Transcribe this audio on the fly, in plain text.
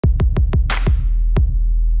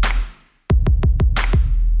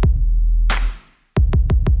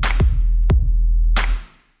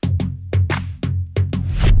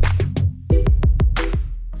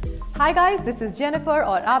Hi guys, this is Jennifer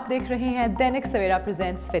और आप देख रहे हैं Dainik Savera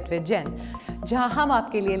presents fit with जेन, जहां हम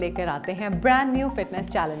आपके लिए लेकर आते हैं ब्रांड न्यू फिटनेस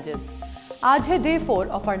चैलेंजेस। आज है day 4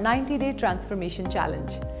 of our 90 day transformation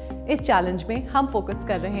challenge. इस चैलेंज में हम फोकस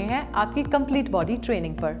कर रहे हैं आपकी कंप्लीट बॉडी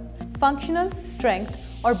ट्रेनिंग पर। फंक्शनल,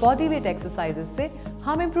 स्ट्रेंथ और बॉडी वेट एक्सरसाइजेस से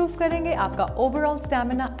हम इंप्रूव करेंगे आपका ओवरऑल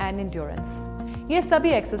स्टैमिना एंड एंड्योरेंस। ये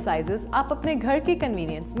सभी एक्सरसाइजेस आप अपने घर की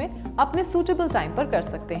कन्वीनियंस में अपने सूटेबल टाइम पर कर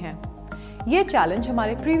सकते हैं। ये चैलेंज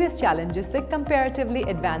हमारे प्रीवियस चैलेंजेस से कंपैरेटिवली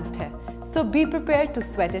एडवांस्ड है, सो be prepared to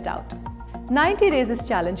sweat it out. 90 days इस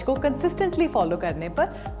चैलेंज को कंसिस्टेंटली फॉलो करने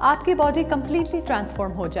पर आपकी बॉडी कंप्लीटली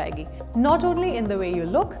ट्रांसफॉर्म हो जाएगी, not only in the way you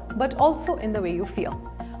look but also in the way you feel.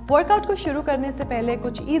 Workout को शुरू करने से पहले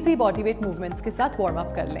कुछ इजी बॉडी वेट मूवमेंट्स के साथ वार्म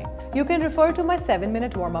अप कर लें। You can refer to my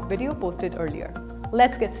 7-minute warm up video posted earlier.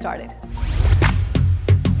 Let's get started.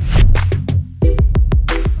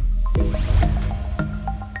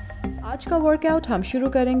 आज का वर्कआउट हम शुरू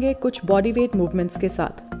करेंगे कुछ बॉडी वेट मूवमेंट्स के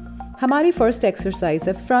साथ। हमारी फर्स्ट एक्सरसाइज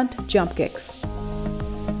है front jump kicks.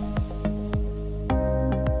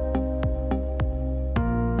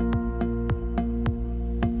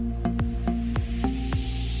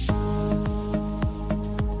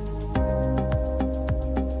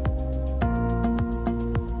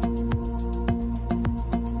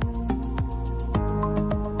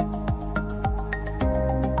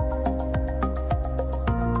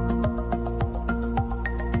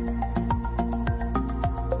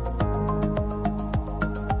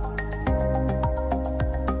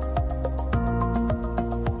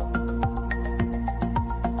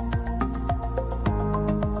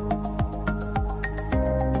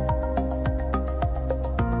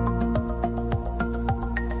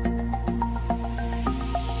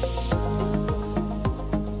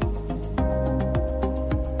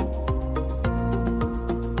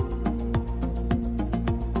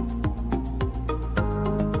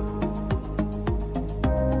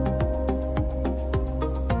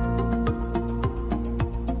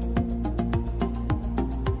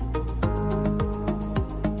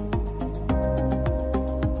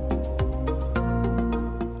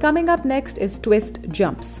 Coming up next is twist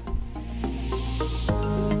jumps.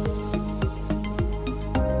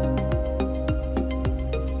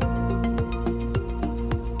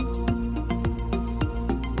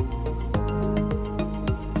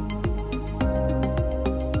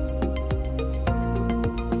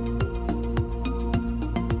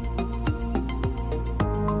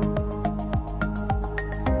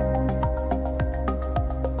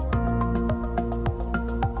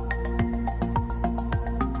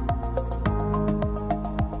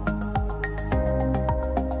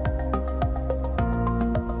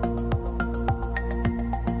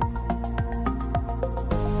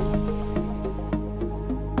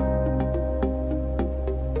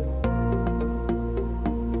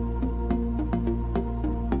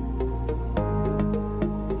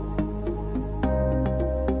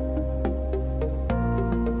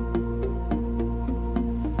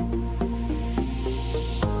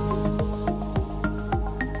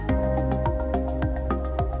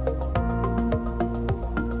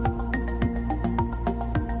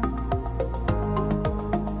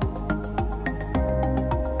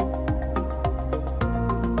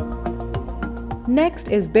 Next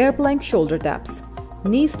is bear plank shoulder taps.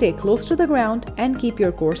 Knees stay close to the ground and keep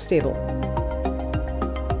your core stable.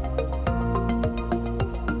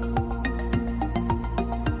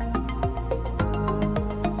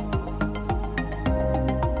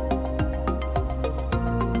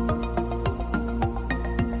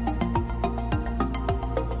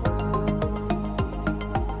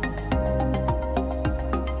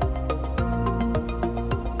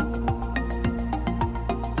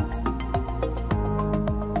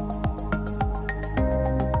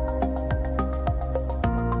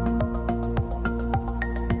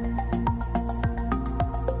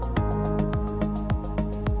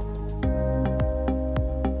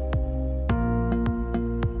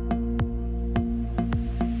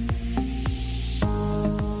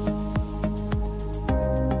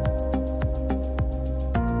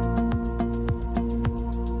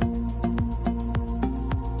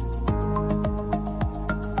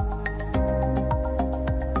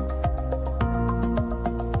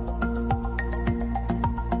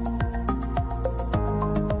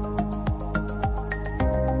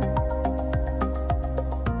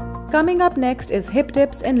 Coming up next is hip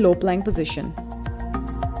dips in low plank position.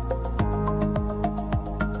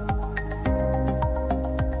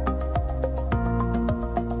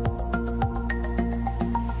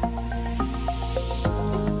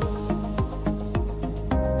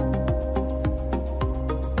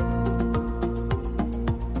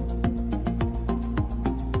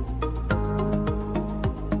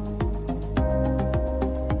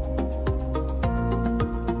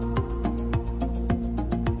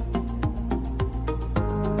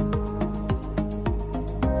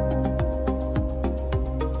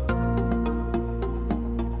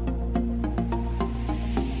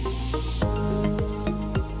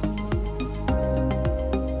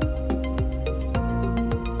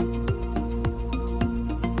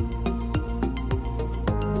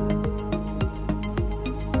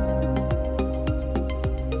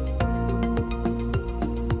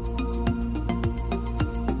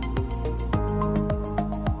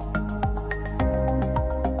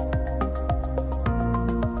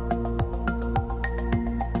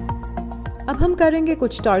 अब हम करेंगे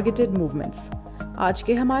कुछ targeted movements. आज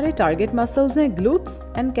के हमारे target muscles हैं glutes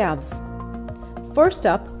and caves. First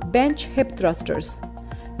up, bench hip thrusters.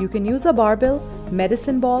 You can use a barbell,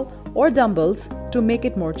 medicine ball, or dumbbells to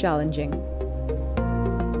make it more challenging.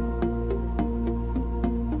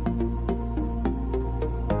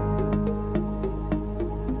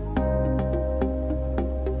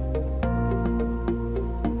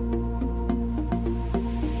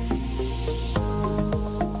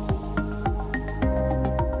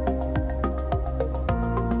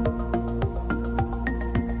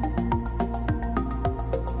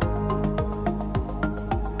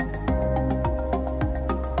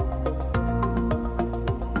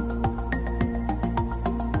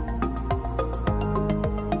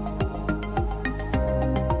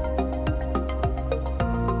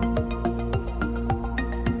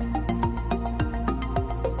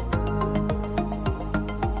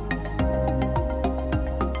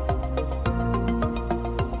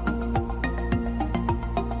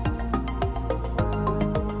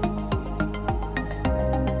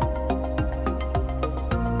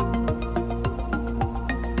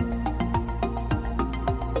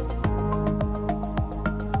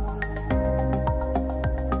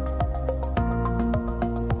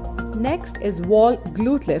 Next is wall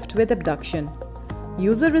glute lift with abduction.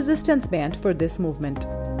 Use a resistance band for this movement.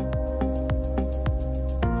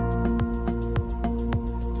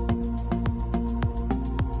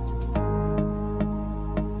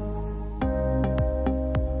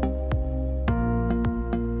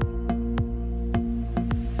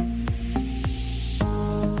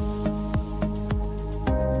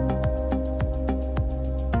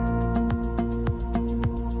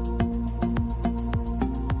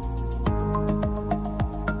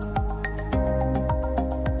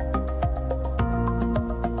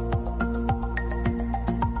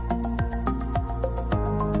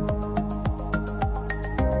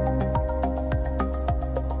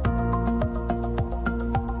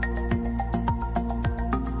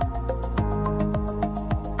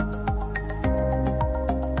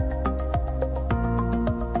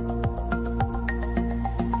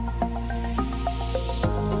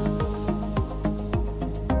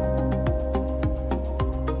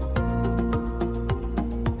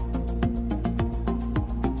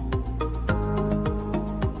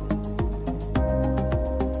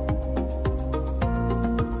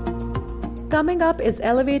 Coming up is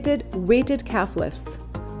elevated weighted calf lifts.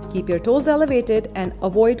 Keep your toes elevated and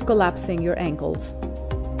avoid collapsing your ankles.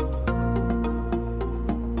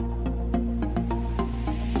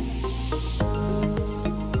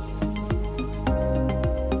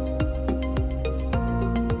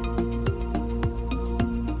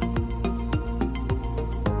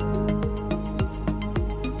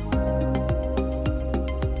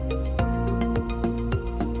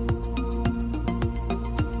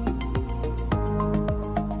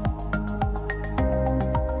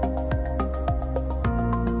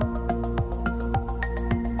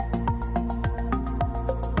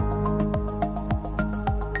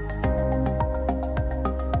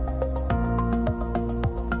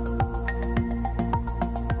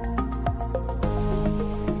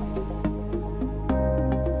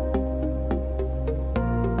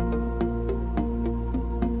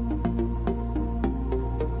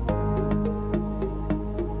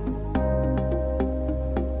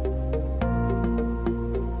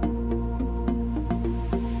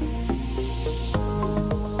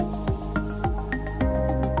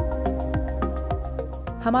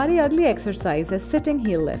 हमारी अगली exercise है sitting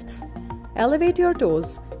heel lifts. Elevate your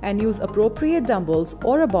toes and use appropriate dumbbells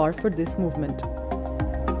or a bar for this movement.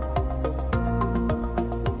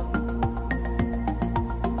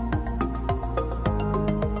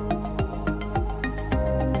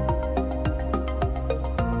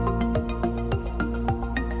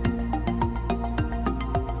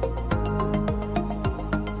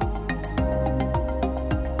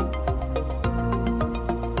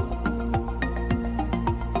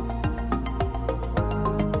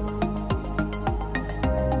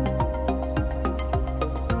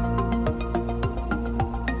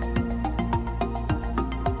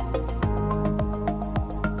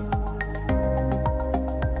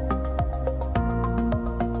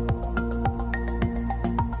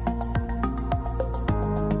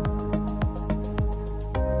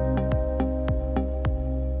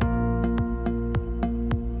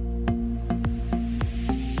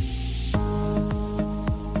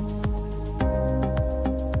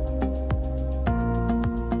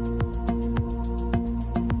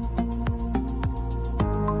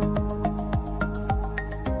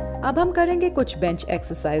 अब हम करेंगे कुछ bench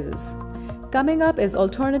exercises. Coming up is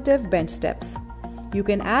alternative bench steps. You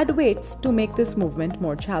can add weights to make this movement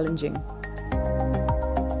more challenging.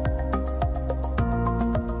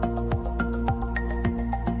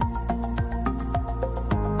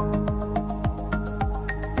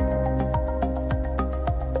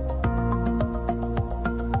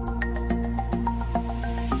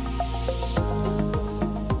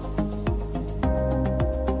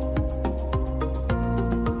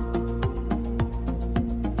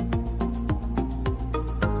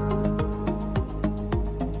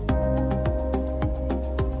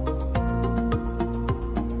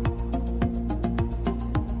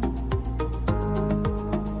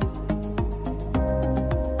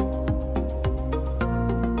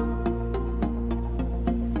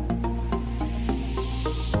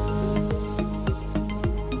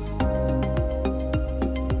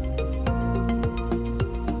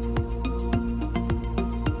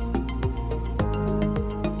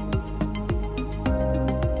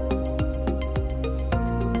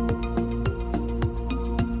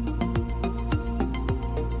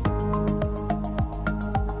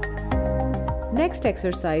 Next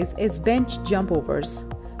exercise is bench jump overs.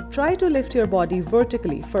 Try to lift your body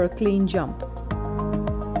vertically for a clean jump.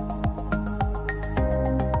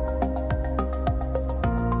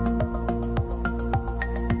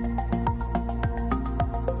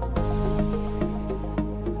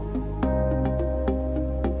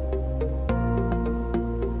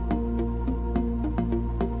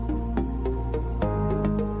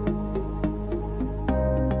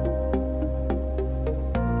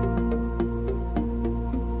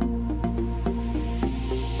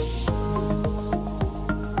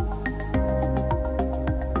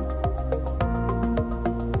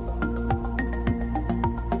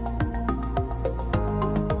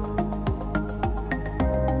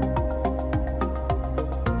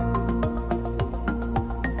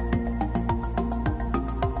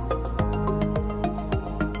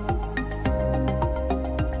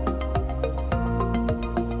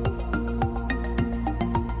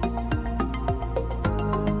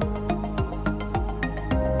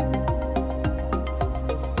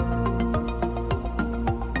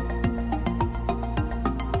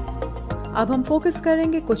 अब हम focus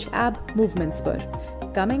करेंगे कुछ एब movements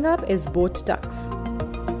पर। Coming up is boat Tux.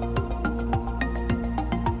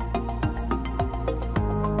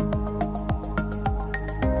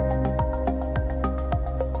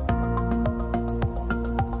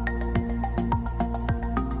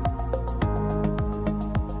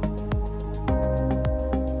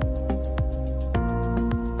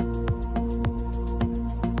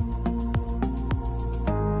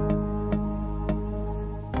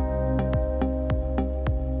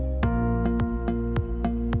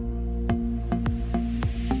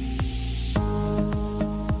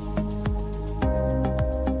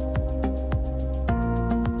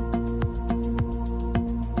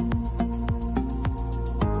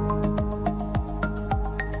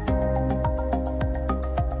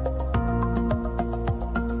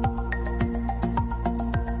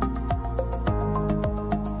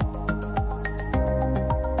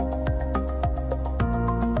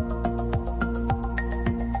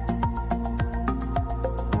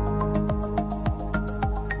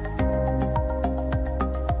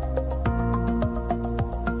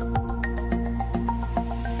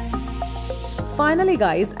 Finally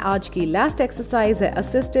guys, आज की last exercise है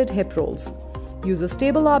assisted hip rolls. Use a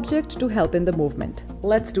stable object to help in the movement.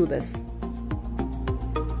 Let's do this.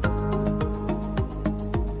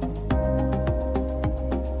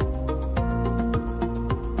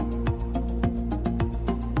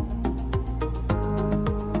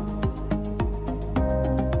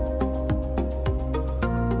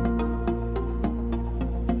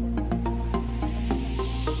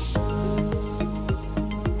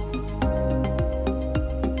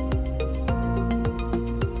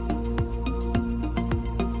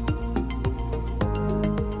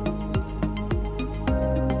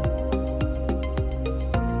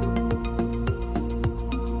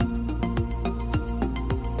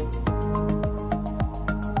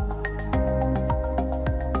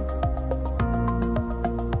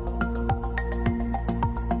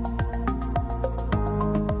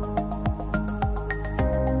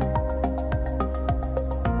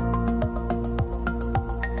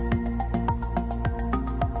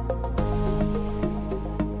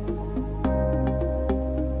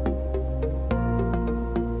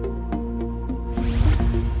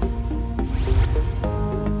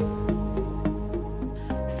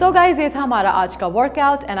 So guys, ये था हमारा आज का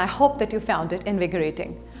workout and I hope that you found it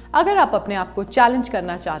इनविगरेटिंग। अगर आप अपने आप को चैलेंज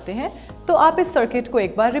करना चाहते हैं तो आप इस सर्किट को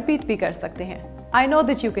एक बार रिपीट भी कर सकते हैं। I know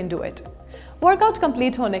that you can do it. Workout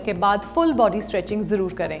complete होने के बाद फुल बॉडी स्ट्रेचिंग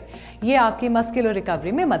जरूर करें, ये आपकी मस्कुलर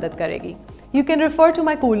रिकवरी में मदद करेगी। You can refer to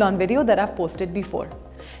my cool on video that I posted before.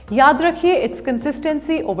 याद रखिए, it's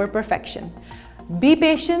consistency over perfection. Be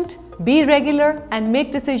patient, be regular, and make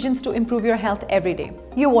decisions to improve your health every day.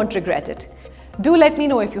 You won't regret it. Do let me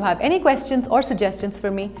know if you have any questions or suggestions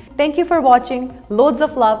for me. Thank you for watching. Loads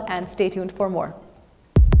of love and stay tuned for more.